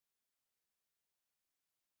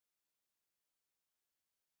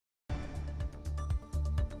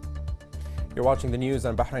You're watching the news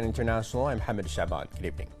on Bahrain International. I'm Hamid Shaban. Good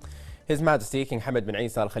evening. His Majesty King Hamad bin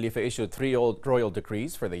Isa Al Khalifa issued three royal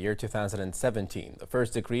decrees for the year 2017. The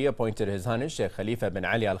first decree appointed His Highness Sheikh Khalifa bin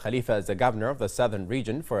Ali Al Khalifa as the governor of the southern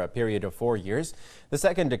region for a period of 4 years. The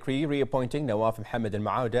second decree reappointing Nawaf Mohammed Al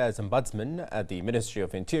Maouda as ombudsman at the Ministry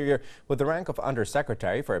of Interior with the rank of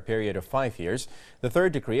undersecretary for a period of 5 years. The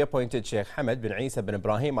third decree appointed Sheikh Hamad bin Isa bin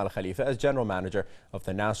Ibrahim Al Khalifa as general manager of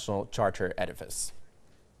the National Charter Edifice.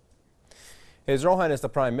 His Royal Highness the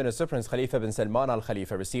Prime Minister Prince Khalifa bin Salman Al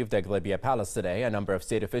Khalifa received at Glebia Palace today a number of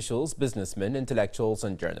state officials, businessmen, intellectuals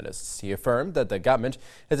and journalists. He affirmed that the government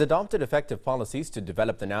has adopted effective policies to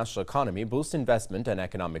develop the national economy, boost investment and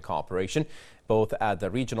economic cooperation, both at the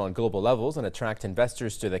regional and global levels, and attract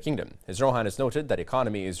investors to the kingdom. His Royal Highness noted that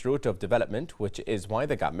economy is root of development, which is why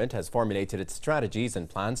the government has formulated its strategies and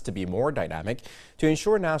plans to be more dynamic to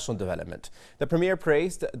ensure national development. The Premier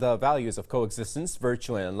praised the values of coexistence,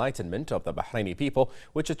 virtue and enlightenment of the Bahraini people,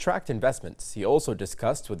 which attract investments. He also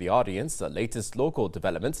discussed with the audience the latest local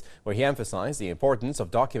developments, where he emphasized the importance of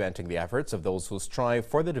documenting the efforts of those who strive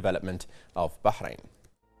for the development of Bahrain.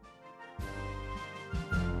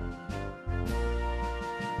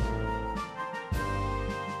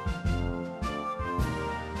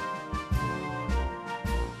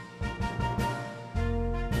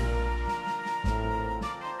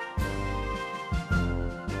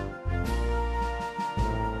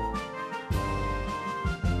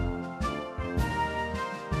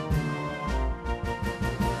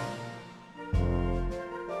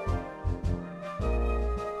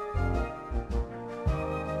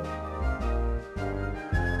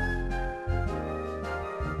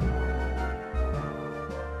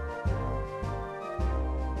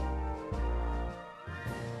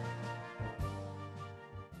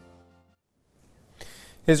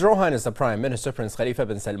 His Royal Highness the Prime Minister Prince Khalifa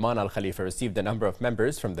bin Salman Al Khalifa received a number of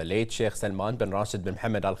members from the late Sheikh Salman bin Rashid bin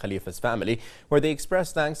Mohammed Al Khalifa's family, where they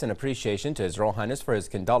expressed thanks and appreciation to His Royal Highness for his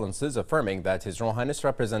condolences, affirming that His Royal Highness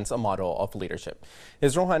represents a model of leadership.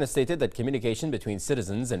 His Royal Highness stated that communication between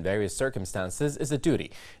citizens in various circumstances is a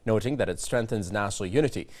duty, noting that it strengthens national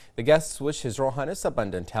unity. The guests wish His Royal Highness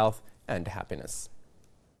abundant health and happiness.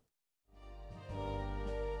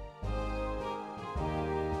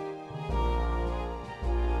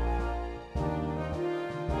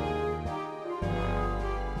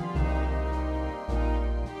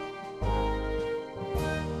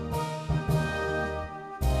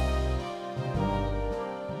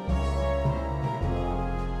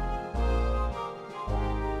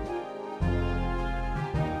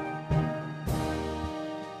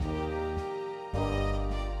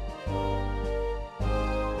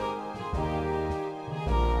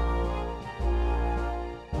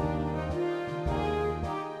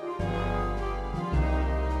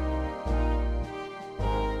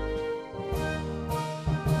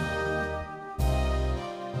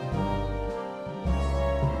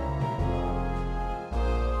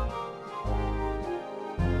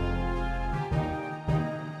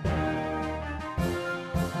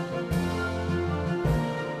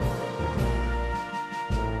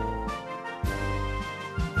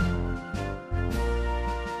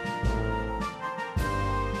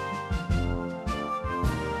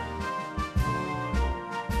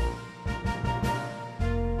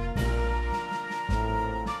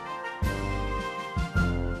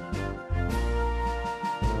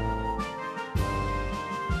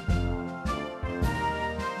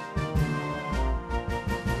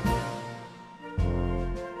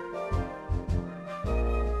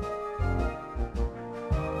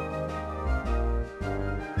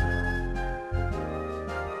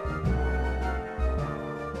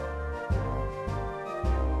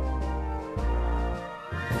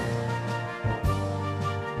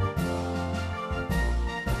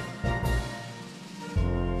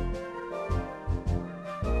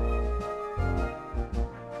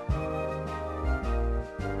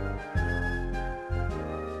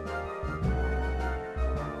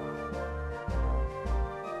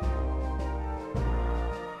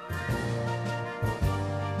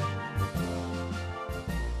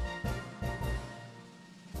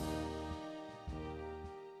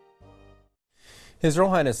 His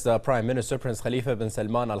Royal Highness the Prime Minister Prince Khalifa bin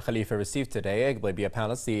Salman Al Khalifa received today at Glebia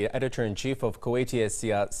Palace the editor-in-chief of Kuwaiti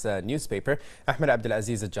Siyas newspaper, Ahmed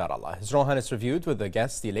Abdulaziz Jarallah. His Royal Highness reviewed with the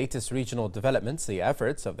guests the latest regional developments, the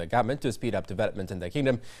efforts of the government to speed up development in the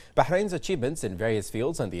kingdom, Bahrain's achievements in various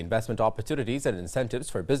fields, and the investment opportunities and incentives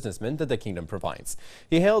for businessmen that the kingdom provides.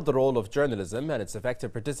 He hailed the role of journalism and its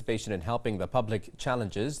effective participation in helping the public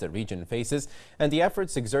challenges the region faces, and the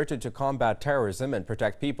efforts exerted to combat terrorism and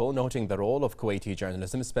protect people, noting the role of Kuwaiti community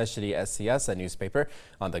journalism, especially SCS, a newspaper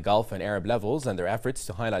on the Gulf and Arab levels, and their efforts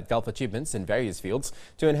to highlight Gulf achievements in various fields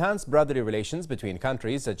to enhance brotherly relations between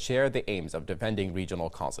countries that share the aims of defending regional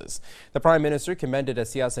causes. The Prime Minister commended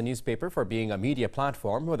SCS, a newspaper, for being a media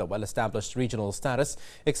platform with a well-established regional status,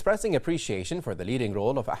 expressing appreciation for the leading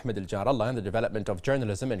role of Ahmed Al-Jarallah in the development of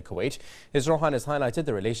journalism in Kuwait. His Rohan has highlighted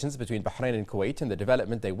the relations between Bahrain and Kuwait and the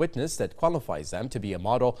development they witnessed that qualifies them to be a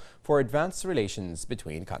model for advanced relations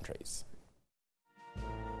between countries.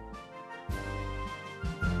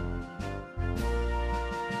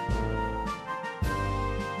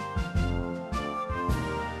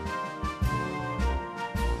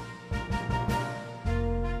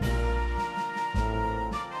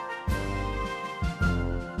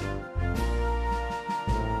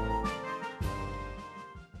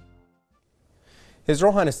 His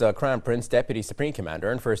Rohan is the Crown Prince, Deputy Supreme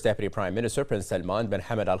Commander and First Deputy Prime Minister Prince Salman bin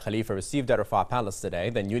Hamad Al Khalifa received at Rafah Palace today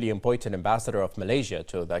the newly appointed Ambassador of Malaysia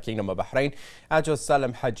to the Kingdom of Bahrain, Ajaz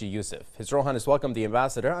Salam Haji Yusuf. His Rohan has welcomed the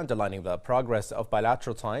Ambassador, underlining the progress of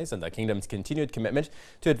bilateral ties and the Kingdom's continued commitment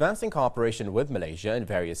to advancing cooperation with Malaysia in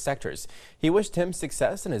various sectors. He wished him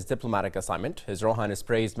success in his diplomatic assignment. His Rohan has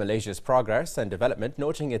praised Malaysia's progress and development,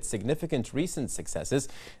 noting its significant recent successes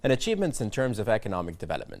and achievements in terms of economic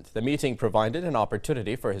development. The meeting provided an opportunity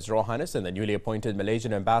for His Royal Highness and the newly appointed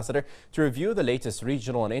Malaysian ambassador to review the latest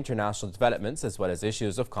regional and international developments as well as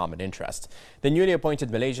issues of common interest. The newly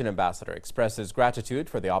appointed Malaysian ambassador expresses gratitude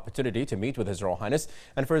for the opportunity to meet with His Royal Highness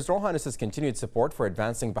and for His Royal Highness's continued support for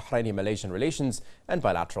advancing Bahraini-Malaysian relations and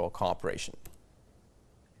bilateral cooperation.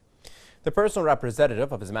 The personal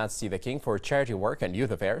representative of His Majesty the King for Charity Work and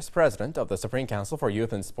Youth Affairs, President of the Supreme Council for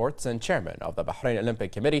Youth and Sports and Chairman of the Bahrain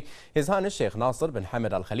Olympic Committee, His Highness Sheikh Nasser bin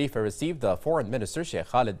Hamad Al Khalifa, received the Foreign Minister Sheikh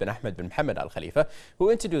Khalid bin Ahmed bin Hamad Al Khalifa,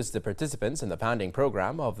 who introduced the participants in the founding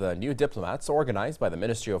program of the New Diplomats organized by the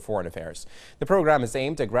Ministry of Foreign Affairs. The program is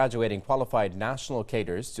aimed at graduating qualified national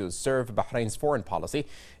cadres to serve Bahrain's foreign policy.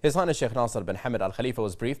 His Highness Sheikh Nasser bin Hamad Al Khalifa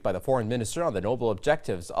was briefed by the Foreign Minister on the noble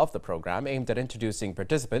objectives of the program aimed at introducing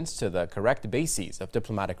participants to the correct bases of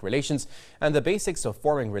diplomatic relations and the basics of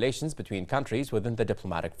forming relations between countries within the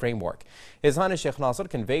diplomatic framework. His Highness Sheikh Nasser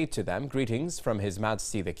conveyed to them greetings from His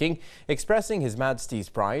Majesty the King, expressing His Majesty's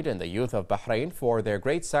pride in the youth of Bahrain for their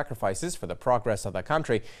great sacrifices for the progress of the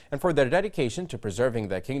country and for their dedication to preserving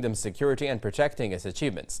the kingdom's security and protecting its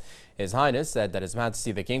achievements. His Highness said that His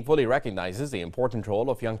Majesty the King fully recognizes the important role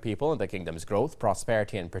of young people in the kingdom's growth,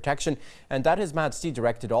 prosperity and protection, and that His Majesty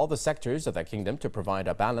directed all the sectors of the kingdom to provide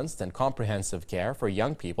a balanced and comprehensive care for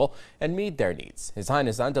young people and meet their needs. His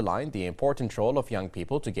Highness underlined the important role of young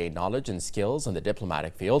people to gain knowledge and skills in the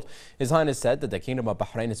diplomatic field. His Highness said that the Kingdom of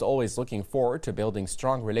Bahrain is always looking forward to building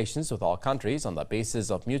strong relations with all countries on the basis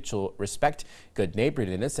of mutual respect, good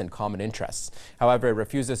neighborliness and common interests. However, it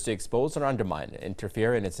refuses to expose or undermine,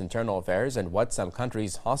 interfere in its internal affairs and what some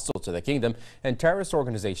countries hostile to the Kingdom and terrorist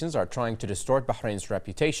organizations are trying to distort Bahrain's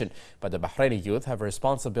reputation. But the Bahraini youth have a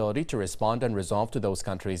responsibility to respond and resolve to those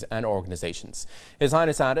countries and organizations. His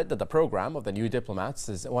Highness added that the program of the New Diplomats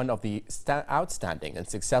is one of the outstanding and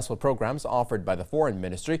successful programs offered by the Foreign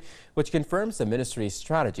Ministry, which confirms the Ministry's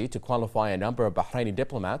strategy to qualify a number of Bahraini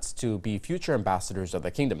diplomats to be future ambassadors of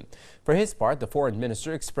the Kingdom. For his part, the Foreign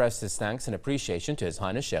Minister expressed his thanks and appreciation to His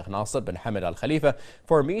Highness Sheikh Nasser bin Hamad Al Khalifa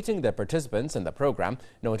for meeting the participants in the program,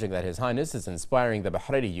 noting that His Highness is inspiring the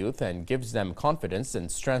Bahraini youth and gives them confidence and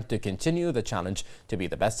strength to continue the challenge to be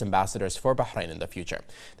the best ambassadors for Bahrain in the future.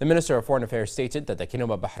 The Minister of Foreign Affairs stated that the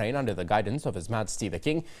Kingdom of Bahrain, under the guidance of His Majesty the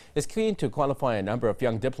King, is keen to qualify a number of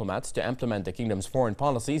young diplomats to implement the Kingdom's foreign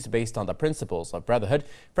policies based on the principles of brotherhood,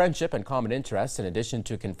 friendship and common interests, in addition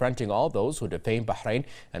to confronting all those who defame Bahrain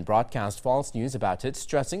and broadcast false news about it,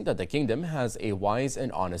 stressing that the Kingdom has a wise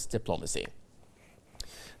and honest diplomacy.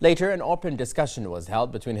 Later, an open discussion was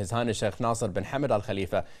held between His Highness Sheikh Nasser bin Hamad Al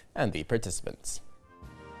Khalifa and the participants.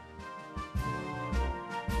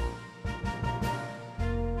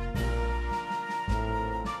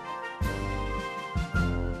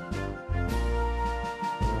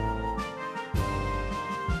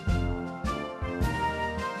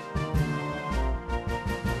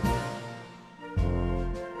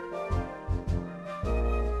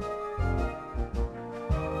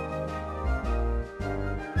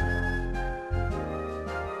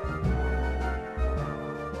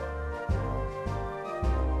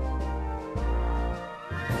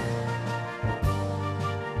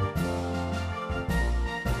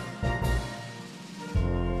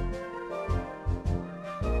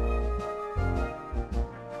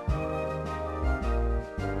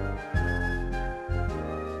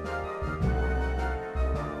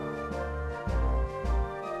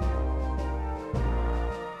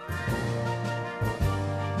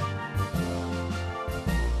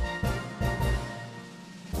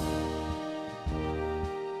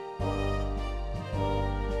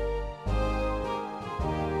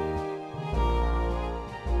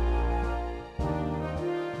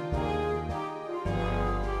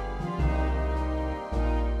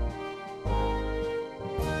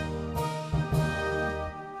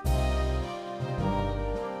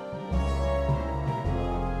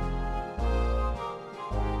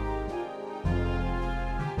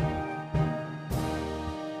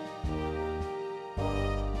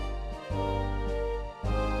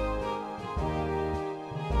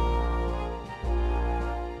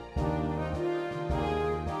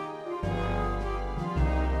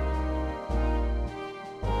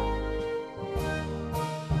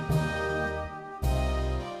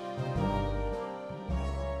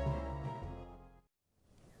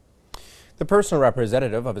 The personal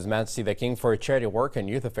representative of His Majesty the King for Charity Work and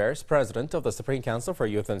Youth Affairs, President of the Supreme Council for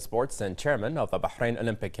Youth and Sports and Chairman of the Bahrain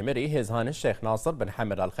Olympic Committee, His Highness Sheikh Nasser bin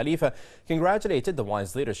Hamad Al Khalifa, congratulated the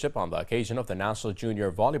wise leadership on the occasion of the national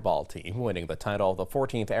junior volleyball team winning the title of the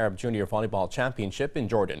 14th Arab Junior Volleyball Championship in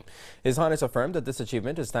Jordan. His Highness affirmed that this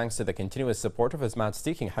achievement is thanks to the continuous support of His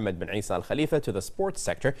Majesty King Hamad bin Isa Al Khalifa to the sports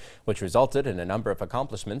sector, which resulted in a number of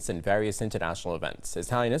accomplishments in various international events. His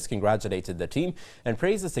Highness congratulated the team and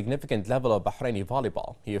praised the significant level of Bahraini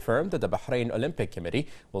volleyball. He affirmed that the Bahrain Olympic Committee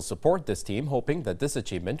will support this team, hoping that this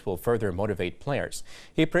achievement will further motivate players.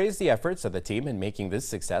 He praised the efforts of the team in making this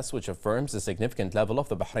success, which affirms the significant level of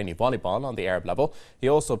the Bahraini volleyball on the Arab level. He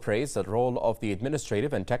also praised the role of the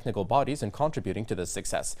administrative and technical bodies in contributing to this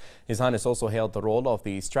success. His Highness also hailed the role of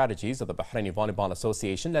the strategies of the Bahraini Volleyball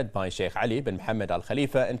Association, led by Sheikh Ali bin Mohammed Al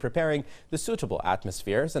Khalifa, in preparing the suitable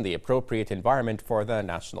atmospheres and the appropriate environment for the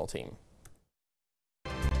national team.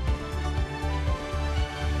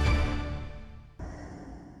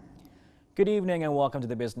 Good evening and welcome to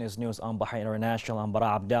the business news on Bahrain International. I'm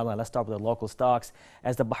Bara Abdallah. Let's start with the local stocks,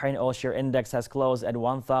 as the Bahrain All-Share Index has closed at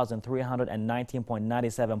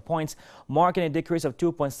 1,319.97 points, marking a decrease of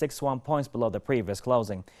 2.61 points below the previous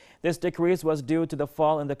closing. This decrease was due to the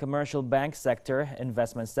fall in the commercial bank sector,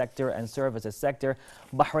 investment sector, and services sector.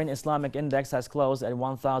 Bahrain Islamic Index has closed at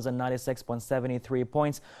 1,096.73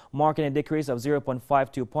 points, marking a decrease of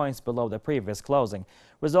 0.52 points below the previous closing.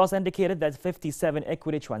 Results indicated that 57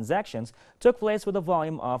 equity transactions took place with a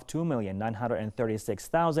volume of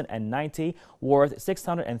 2,936,090, worth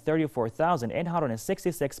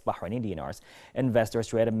 634,866 Bahraini dinars. Investors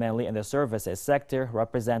traded mainly in the services sector,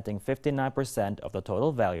 representing 59% of the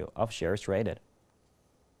total value of shares traded.